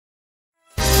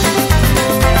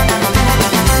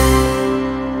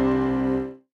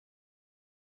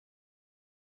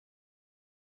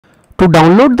To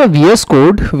download the VS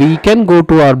Code, we can go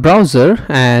to our browser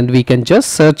and we can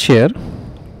just search here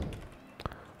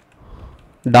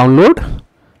download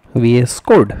VS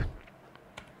Code.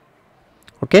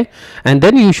 Okay, and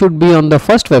then you should be on the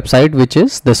first website, which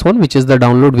is this one, which is the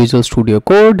download Visual Studio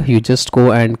Code. You just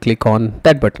go and click on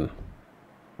that button.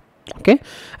 Okay,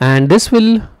 and this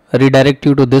will redirect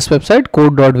you to this website,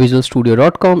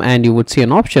 code.visualstudio.com, and you would see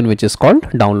an option which is called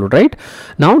download. Right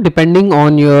now, depending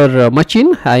on your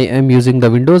machine, I am using the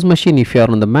Windows machine. If you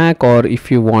are on the Mac, or if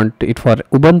you want it for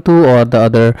Ubuntu or the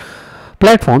other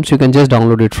platforms, you can just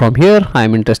download it from here. I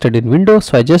am interested in Windows,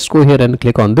 so I just go here and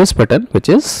click on this button, which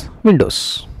is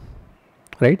Windows.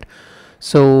 Right,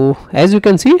 so as you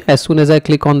can see, as soon as I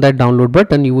click on that download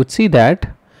button, you would see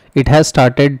that it has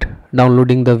started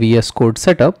downloading the VS Code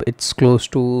setup. It's close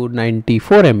to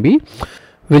 94 MB.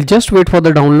 We'll just wait for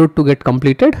the download to get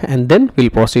completed, and then we'll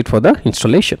proceed for the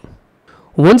installation.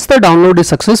 Once the download is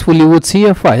successful, you would see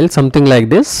a file something like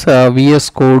this, VS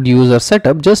Code user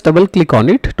setup. Just double click on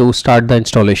it to start the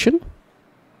installation.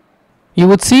 You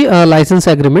would see a license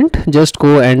agreement. Just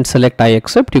go and select I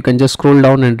accept. You can just scroll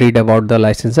down and read about the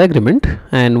license agreement,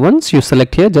 and once you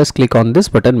select here, just click on this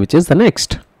button, which is the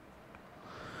next.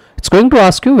 It's going to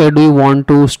ask you where do you want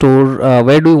to store,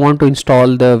 where do you want to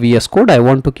install the VS Code. I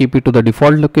want to keep it to the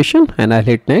default location, and I'll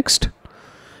hit next.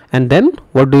 And then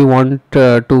what do you want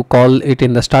to call it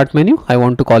in the start menu? I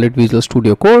want to call it Visual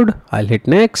Studio Code. I'll hit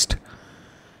next.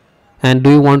 And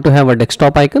do you want to have a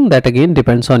desktop icon? That again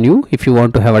depends on you. If you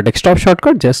want to have a desktop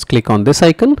shortcut, just click on this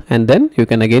icon, and then you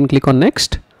can again click on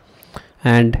next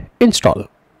and install.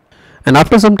 And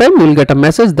after some time, you will get a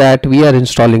message that we are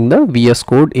installing the VS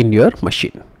Code in your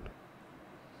machine.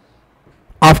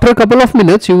 After a couple of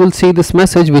minutes, you will see this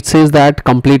message which says that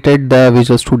completed the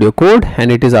Visual Studio Code,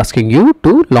 and it is asking you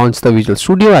to launch the Visual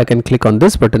Studio. I can click on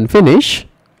this button, finish,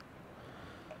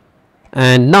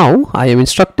 and now I am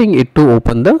instructing it to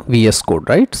open the VS Code.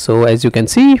 Right, so as you can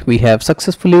see, we have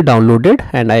successfully downloaded,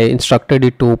 and I instructed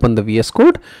it to open the VS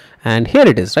Code, and here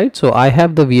it is. Right, so I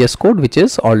have the VS Code which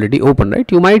is already open. Right,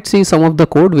 you might see some of the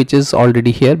code which is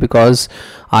already here because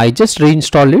I just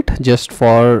reinstalled it just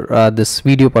for this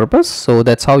video purpose. So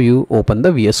that's how you open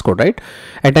the VS Code. Right,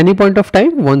 at any point of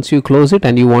time, once you close it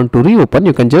and you want to reopen,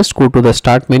 you can just go to the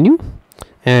start menu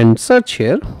and search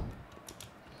here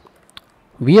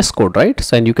VS Code. Right,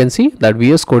 so and you can see that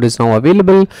VS Code is now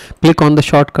available. Click on the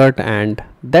shortcut, and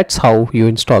that's how you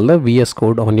install the VS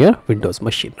Code on your Windows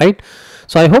machine. Right,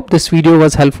 so I hope this video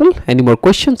was helpful. Any more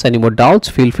questions, any more doubts,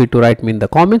 feel free to write me in the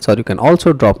comments, or you can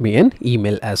also drop me an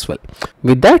email as well.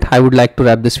 With that, I would like to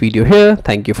wrap this video here.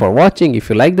 Thank you for watching. If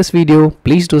you like this video,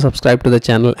 please do subscribe to the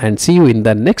channel, and see you in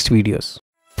the next videos.